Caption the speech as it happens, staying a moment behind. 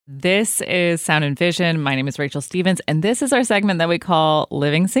This is Sound and Vision. My name is Rachel Stevens, and this is our segment that we call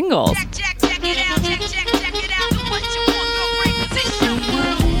Living Singles. Check it out, check it out. What you want, girl, bring position.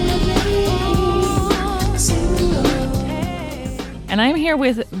 And I'm here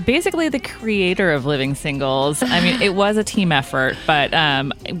with basically the creator of Living Singles. I mean, it was a team effort, but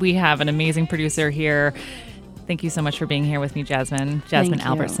we have an amazing producer here. Thank you so much for being here with me, Jasmine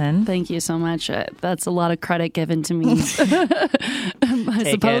Albertson. Thank you so much. That's a lot of credit given to me. I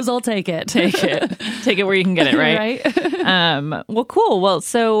suppose I'll take it. Take it where you can get it, right? Right. Well, cool. Well,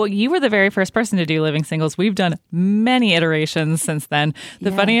 so you were the very first person to do Living Singles. We've done many iterations since then.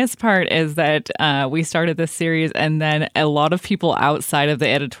 The funniest part is that we started this series and then a lot of people outside of the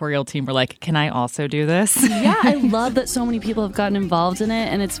editorial team were like, can I also do this? Yeah, I love that so many people have gotten involved in it,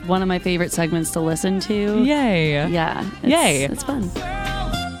 and it's one of my favorite segments to listen to. Yay. Yeah. Yay. It's fun.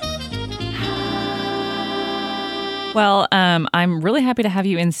 Well, I'm really happy to have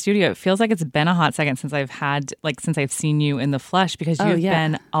you in studio. It feels like it's been a hot second since I've seen you in the flesh, because you've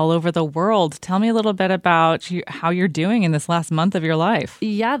been all over the world. Tell me a little bit about how you're doing in this last month of your life.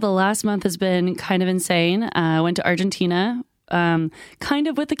 Yeah, the last month has been kind of insane. I went to Argentina, kind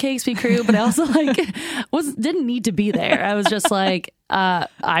of with the KXP crew, but I also didn't need to be there. I was just like,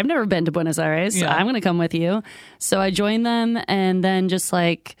 I've never been to Buenos Aires, so I'm going to come with you. So I joined them, and then just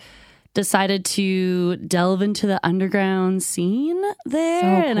decided to delve into the underground scene there. So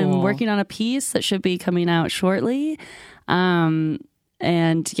cool. And I'm working on a piece that should be coming out shortly. And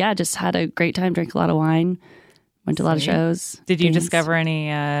yeah, just had a great time, drank a lot of wine, went to a lot of shows. Did you discover any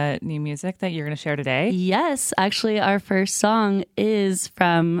new music that you're going to share today? Yes. Actually, our first song is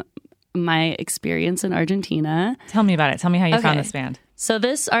from my experience in Argentina. Tell me about it. Tell me how you found this band. So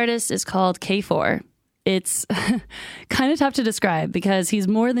this artist is called K4. It's kind of tough to describe because he's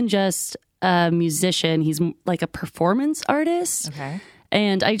more than just a musician. He's like a performance artist. Okay.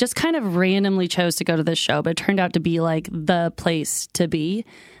 And I just kind of randomly chose to go to this show, but it turned out to be like the place to be.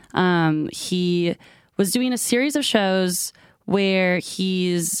 He was doing a series of shows where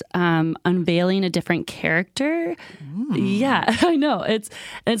he's unveiling a different character. Yeah, I know. It's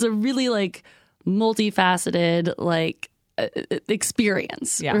a really multifaceted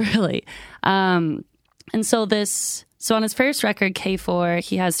experience, really. And so on his first record, K4,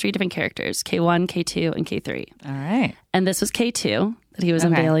 he has 3 different characters, K1, K2, and K3. All right. And this was K2 that he was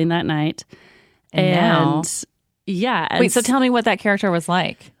unveiling that night. And yeah. Wait, so tell me what that character was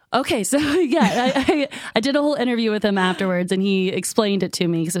like. Okay, so I did a whole interview with him afterwards, and he explained it to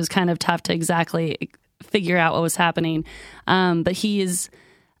me because it was kind of tough to exactly figure out what was happening. But he's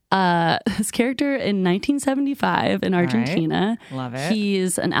his character in 1975 in Argentina. Right. Love it.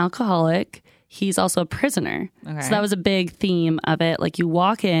 He's an alcoholic. He's also a prisoner. Okay. So that was a big theme of it. Like, you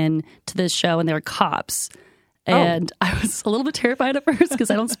walk in to this show and there were cops. And I was a little bit terrified at first because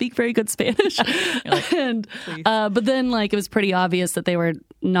I don't speak very good Spanish. But then it was pretty obvious that they were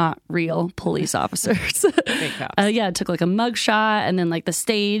not real police officers. Fake cops. It took a mug shot, and then the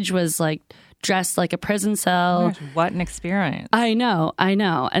stage was dressed like a prison cell. Oh my gosh, what an experience. I know.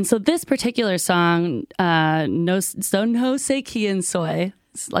 And so this particular song, No Sé Quién Soy,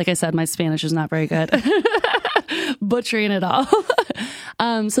 like I said, my Spanish is not very good. Butchering it all.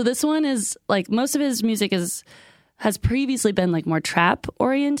 So this one is most of his music has previously been more trap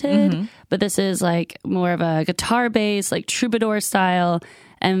oriented, but this is more of a guitar bass, troubadour style.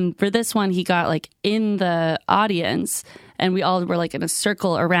 And for this one, he got in the audience, and we all were in a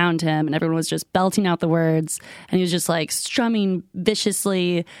circle around him, and everyone was just belting out the words, and he was just strumming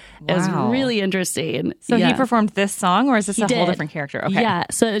viciously. Wow. It was really interesting. So he performed this song, or is this whole different character? Okay. Yeah.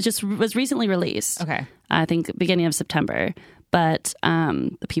 So it just was recently released. Okay. I think beginning of September, but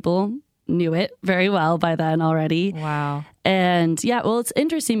the people knew it very well by then already. Wow. And it's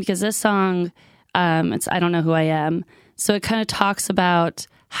interesting because this song, it's I Don't Know Who I Am. So it kind of talks about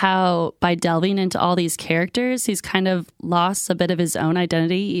how by delving into all these characters, he's kind of lost a bit of his own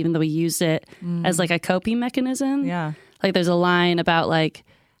identity, even though he used it as a coping mechanism. Yeah. There's a line about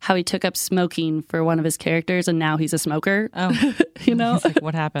how he took up smoking for one of his characters, and now he's a smoker. Oh, you know,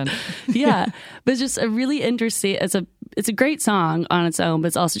 what happened? Yeah, but it's just a really interesting. It's a great song on its own, but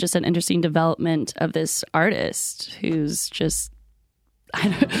it's also just an interesting development of this artist who's just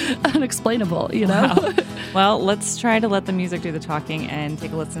unexplainable. You know. Wow. Well, let's try to let the music do the talking and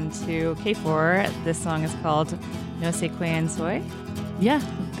take a listen to K4. This song is called No Sé Quién Soy. Yeah,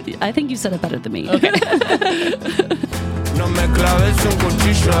 I think you said it better than me. Okay. No me claves un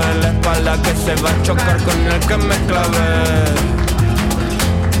cuchillo en la espalda que se va a chocar con el que me clave.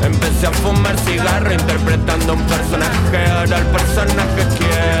 Empecé a fumar cigarro interpretando un personaje, ahora el personaje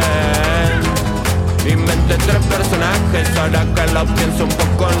quién. Inventé 3 personajes, ahora que lo pienso un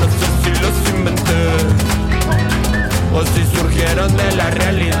poco no sé si los inventé o si surgieron de la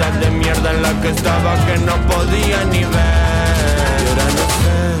realidad de mierda en la que estaba que no podía ni ver. Y ahora no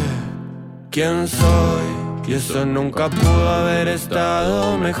sé quién soy y eso nunca pudo haber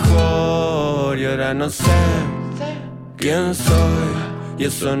estado mejor. Y ahora no sé quién soy y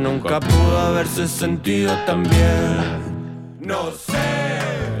eso nunca pudo haberse sentido tan bien. No sé.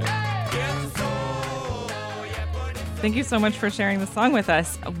 Thank you so much for sharing the song with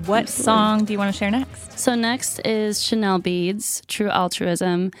us. What song do you want to share next? So next is Chanel Beads, True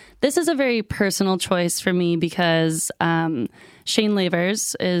Altruism. This is a very personal choice for me because Shane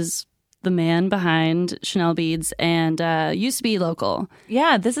Lavers is the man behind Chanel Beads and used to be local.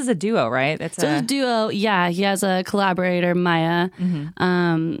 Yeah, this is a duo, right? It's a duo. Yeah, he has a collaborator, Maya,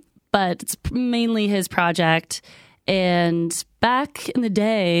 but it's mainly his project. And back in the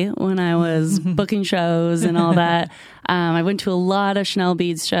day when I was booking shows and all that, I went to a lot of Chanel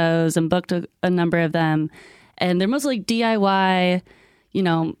Beads shows and booked a number of them. And they're mostly like DIY, you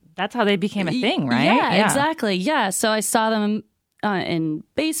know. That's how they became a thing, right? Yeah, exactly. Yeah. So I saw them in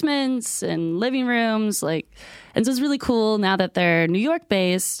basements and living rooms. And so it's really cool now that they're New York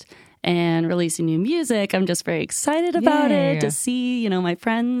based and releasing new music. I'm just very excited about it to see, you know, my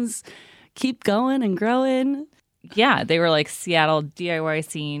friends keep going and growing. Yeah, they were like Seattle DIY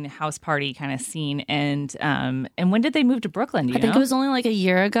scene, house party kind of scene. And when did they move to Brooklyn? Do you know? I think it was only like a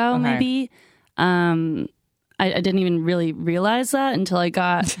year ago, maybe. I didn't even really realize that until I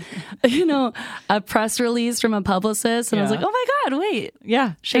got, you know, a press release from a publicist. And I was like, oh my God, wait.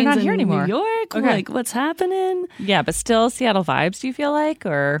 Yeah, Shane's not in here anymore. New York? Okay. Like, what's happening? Yeah, but still Seattle vibes, do you feel like?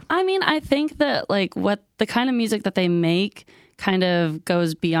 Or I mean, I think that like what the kind of music that they make kind of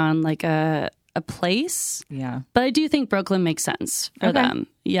goes beyond like a place. Yeah. But I do think Brooklyn makes sense for them.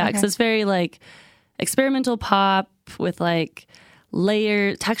 Yeah, because it's very like experimental pop with like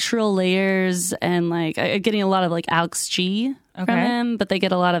textural layers and like getting a lot of like Alex G from him, but they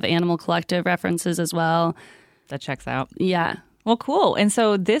get a lot of Animal Collective references as well. That checks out. Yeah. Well, cool. And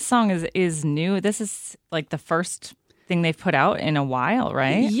so this song is new. This is like the first thing they've put out in a while,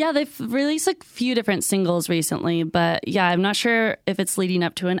 right? Yeah, they've released a few different singles recently, but yeah, I'm not sure if it's leading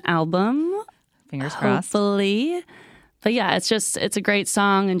up to an album. Fingers crossed. Hopefully. But yeah, it's a great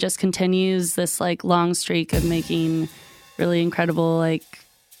song and just continues this like long streak of making really incredible like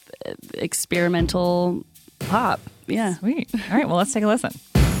experimental pop. Yeah. Sweet. All right, well, let's take a listen.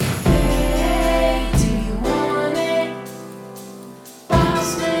 Hey, do you want it?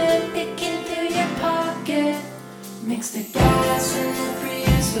 While picking through your pocket, mix the gas and the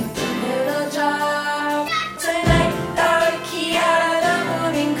breeze with a little jar. Tonight, the key out of the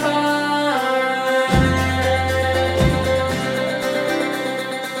moving car.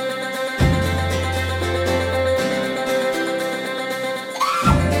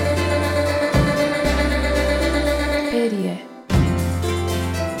 Idiot.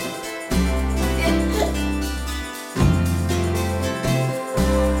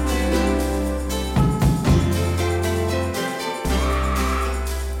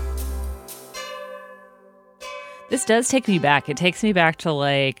 This does take me back. It takes me back to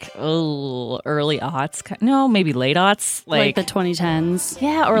like early aughts. No, maybe late aughts. Like the 2010s.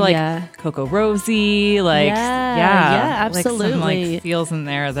 Yeah, or like Coco Rosie. Like yeah, absolutely. Like some like feels in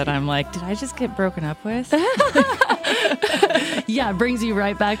there that I'm like, did I just get broken up with? Yeah, brings you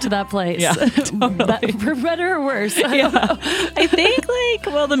right back to that place. Yeah, totally. For better or worse. I think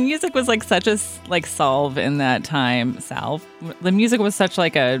the music was like such a like salve in that time. The music was such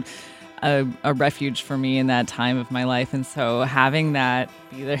like a refuge for me in that time of my life, and so having that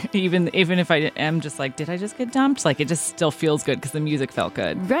be there, even if I am just like, did I just get dumped? Like, it just still feels good because the music felt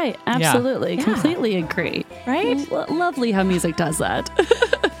good. Right, absolutely, completely agree. Right, lovely how music does that.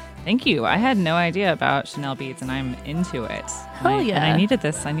 Thank you. I had no idea about Chanel Beads, and I'm into it. Hell yeah! And I needed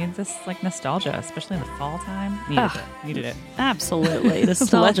this. I needed this like nostalgia, especially in the fall time. Needed it. Absolutely,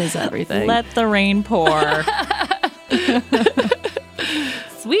 nostalgia's everything. Let the rain pour.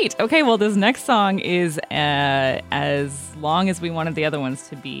 Sweet. Okay, well, this next song is as long as we wanted the other ones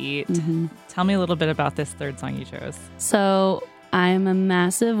to be. Tell me a little bit about this third song you chose. So I'm a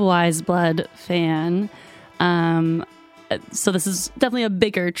massive Wise Blood fan. so this is definitely a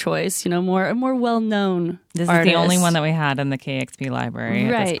bigger choice, a more well-known This artist. is the only one that we had in the KXP library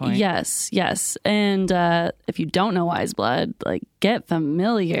at this point. Yes. And if you don't know Wise Blood, like, get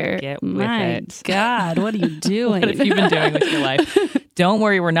familiar. Get with My it. God, what are you doing? What have you been doing with your life? Don't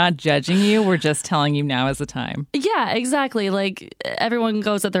worry, we're not judging you. We're just telling you now is the time. Yeah, exactly. Like, everyone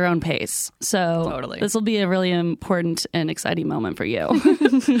goes at their own pace. So Totally. this will be a really important and exciting moment for you.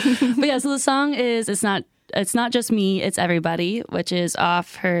 But yeah, so the song is It's Not Just Me, It's Everybody, which is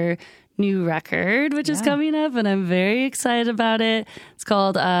off her new record, which is coming up, and I'm very excited about it. It's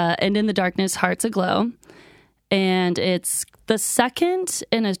called And in the Darkness, Hearts Aglow. And it's the second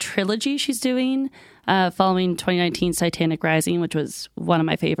in a trilogy she's doing, following 2019's Titanic Rising, which was one of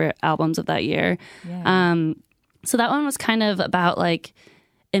my favorite albums of that year. Yeah. So that one was kind of about like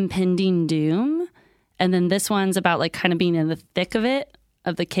impending doom. And then this one's about like kind of being in the thick of it,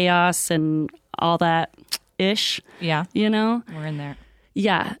 of the chaos and all that ish, Yeah, we're in there.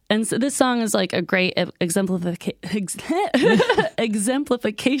 Yeah. And so this song is like a great exemplification.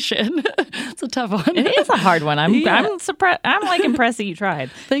 It's a tough one. It is a hard one. I'm surprised. I'm like impressed that you tried.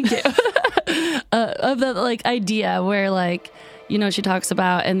 Thank you. Of the like idea where like, she talks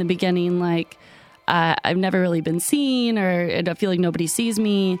about in the beginning, like, I've never really been seen, or I feel like nobody sees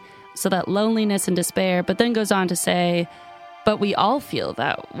me. So that loneliness and despair, but then goes on to say, but we all feel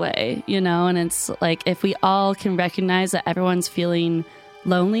that way, and it's like, if we all can recognize that everyone's feeling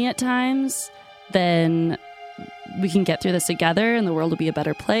lonely at times, then we can get through this together and the world will be a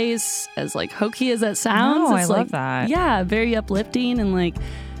better place. As like hokey as that sounds, No, it's I like, love that. Yeah, very uplifting, and like,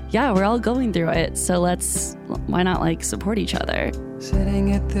 yeah, we're all going through it. So why not like support each other?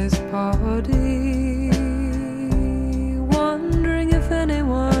 Sitting at this party, wondering if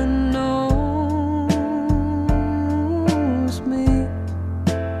anyone knows me,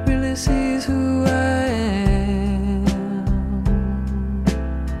 really sees who I am.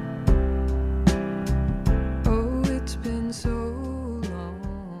 Oh, it's been so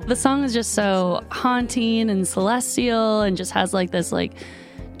long. The song is just so haunting and celestial, and just has like this like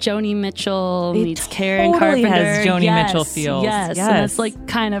Joni Mitchell meets Karen totally Carpenter. has Joni Mitchell feels. Yes, and that's like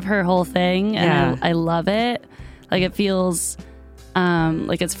kind of her whole thing, and Yeah. I love it. Like, it feels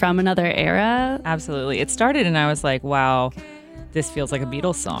like it's from another era. Absolutely. It started and I was like, wow, this feels like a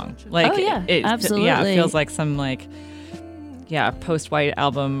Beatles song. Like, Oh, yeah, absolutely. Yeah, it feels like some like, post-White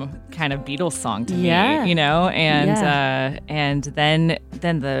Album kind of Beatles song to Yeah. me, and Yeah. and then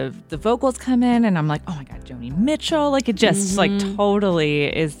the vocals come in and I'm like, oh my God, Joni Mitchell. Like, it just like totally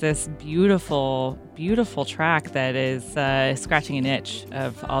is this beautiful, beautiful track that is scratching an itch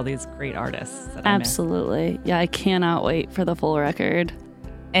of all these great artists that I miss. Absolutely. Yeah, I cannot wait for the full record.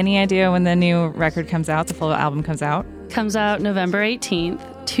 Any idea when the new record comes out, the full album comes out? Comes out November 18th,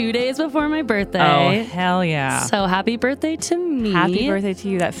 2 days before my birthday. Oh, hell yeah. So happy birthday to me. Happy birthday to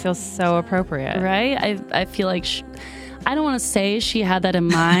you. That feels so appropriate. Right? I feel like I don't want to say she had that in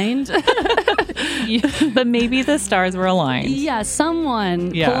mind. But maybe the stars were aligned. Yeah,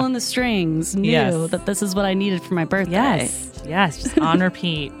 someone Yeah. pulling the strings knew Yes. that this is what I needed for my birthday. Yes, just on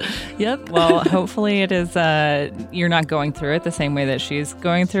repeat. Yep. Well, hopefully it is, you're not going through it the same way that she's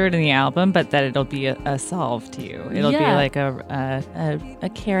going through it in the album, but that it'll be a solve to you. It'll be Yeah. like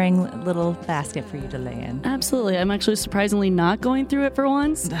a caring little basket for you to lay in. Absolutely. I'm actually surprisingly not going through it for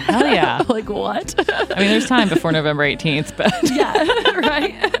once. Hell yeah. Like, what? I mean, there's time before November 18th, but Yeah,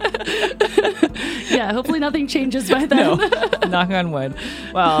 right? Yeah, hopefully nothing changes by then. no, knock on wood.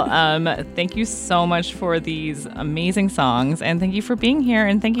 Well, thank you so much for these amazing songs, and thank you for being here,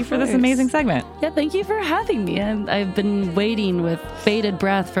 and thank you for this course. amazing segment. Yeah, thank you for having me. I've been waiting with bated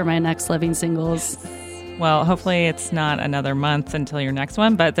breath for my next Living Singles. Well, hopefully it's not another month until your next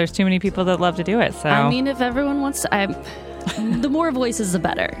one, but there's too many people that love to do it. So I mean, if everyone wants to, the more voices, the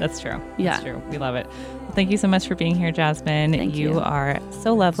better. that's true. Yeah. That's true. We love it. Well, thank you so much for being here, Jasmine. Thank you. are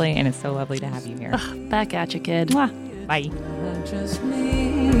so lovely, and it's so lovely to have you here. Back at you, kid. Mwah. Bye. Not just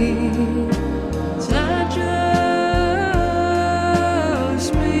me. It's not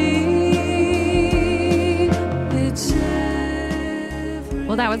just me. It's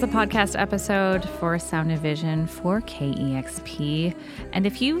Well, that was a podcast episode for Sound of Vision for KEXP. And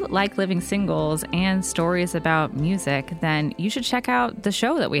if you like Living Singles and stories about music, then you should check out the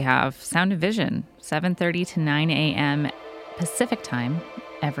show that we have, Sound of Vision, 7:30 to 9 a.m. Pacific time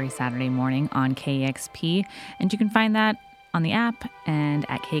every Saturday morning on KEXP. And you can find that on the app and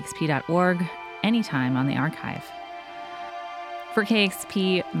at kexp.org anytime on the archive. For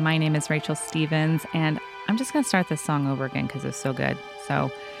KEXP, my name is Rachel Stevens, and I'm just going to start this song over again because it's so good.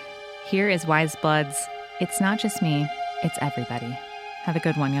 So here is Wise Blood's It's Not Just Me, It's Everybody. Have a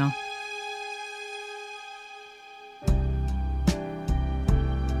good one, y'all.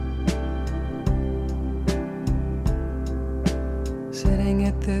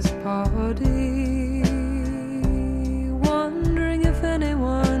 this party, wondering if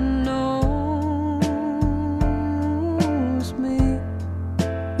anyone knows me,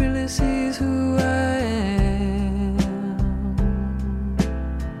 really sees who I am.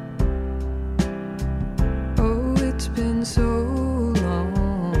 Oh, it's been so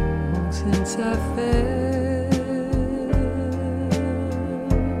long since I felt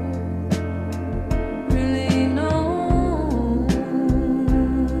really known.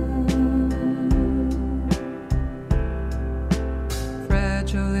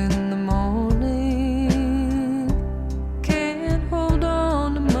 Fragile in the morning, can't hold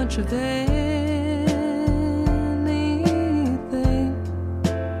on to much of anything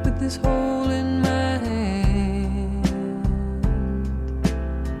with this hole in my hand.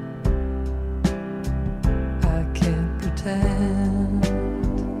 I can't pretend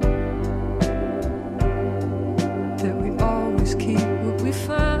that we always keep what we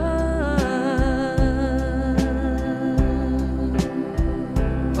find.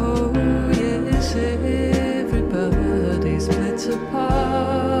 Oh yes, everybody splits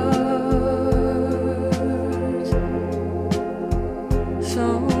apart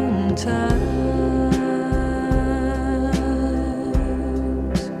sometimes,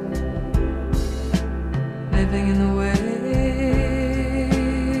 living in the way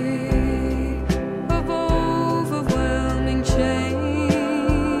of overwhelming changes.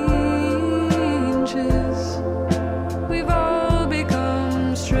 We've all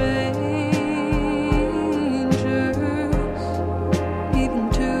become strangers, even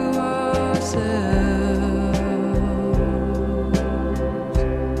to ourselves.